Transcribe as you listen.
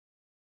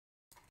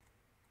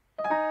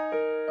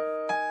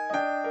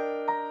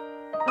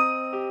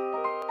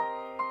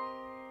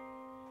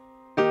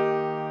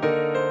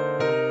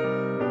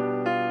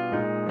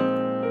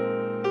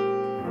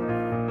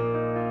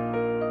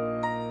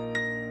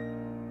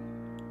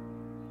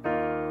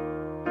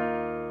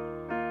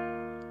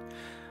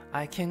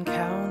I can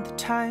count the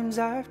times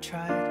I've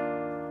tried,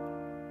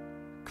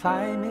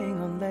 climbing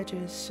on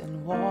ledges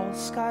and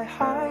walls sky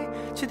high,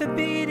 to the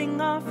beating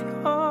of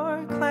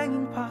your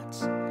clanging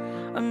pots,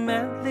 a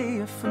medley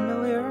of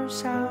familiar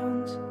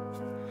sounds.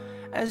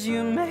 As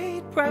you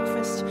made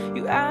breakfast,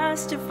 you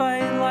asked if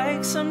I'd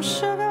like some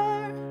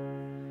sugar,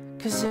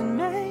 'cause it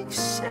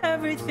makes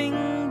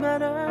everything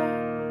better.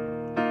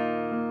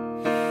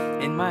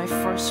 In my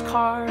first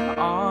car,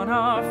 on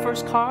our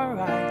first car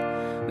ride,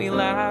 we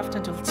laughed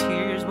until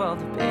tears welled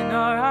up in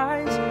our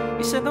eyes.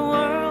 You said the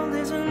world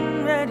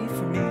isn't ready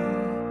for me,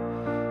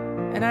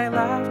 and I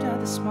laughed at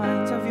the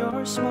smiles of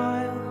your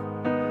smile.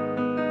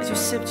 As you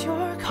sipped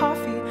your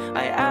coffee,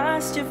 I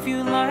asked if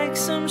you like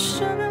some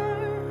sugar,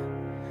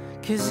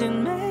 'cause it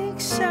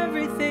makes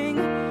everything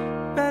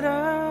better.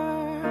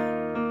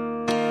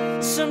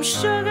 Some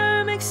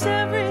sugar makes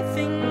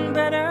everything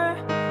better,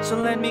 so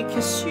let me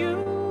kiss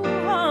you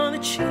on the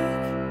cheek.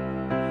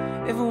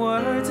 If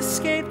words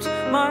escaped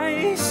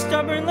my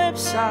stubborn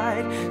lips,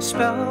 I'd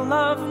spell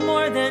love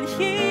more than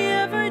he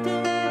ever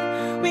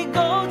did. We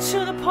go to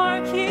the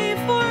park he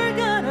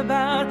forgot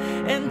about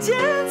and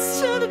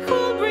dance to the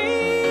cool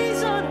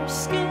breeze on our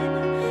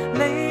skin.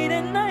 Late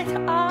at night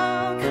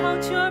I'll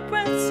count your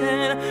breaths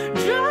and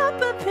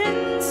drop a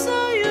pin so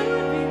you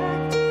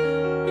react.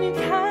 When you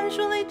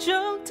casually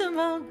joked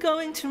about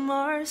going to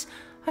Mars,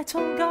 I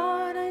told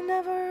God I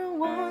never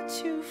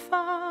want you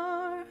far.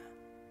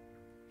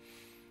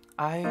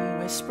 I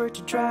whispered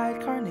to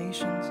dried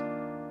carnations,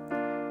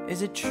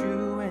 is it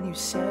true when you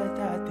said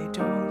that they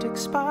don't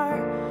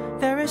expire?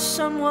 There is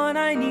someone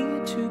I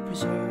need to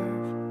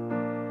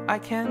preserve. I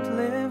can't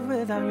live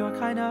without your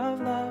kind of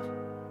love.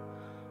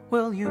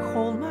 Will you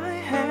hold my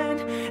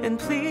hand and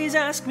please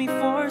ask me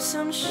for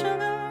some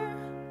sugar?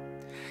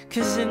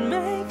 'Cause it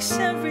makes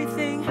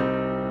everything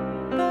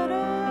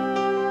better.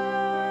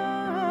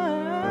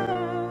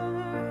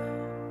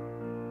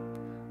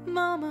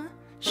 Mama,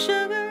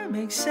 sugar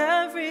makes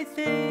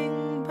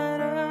everything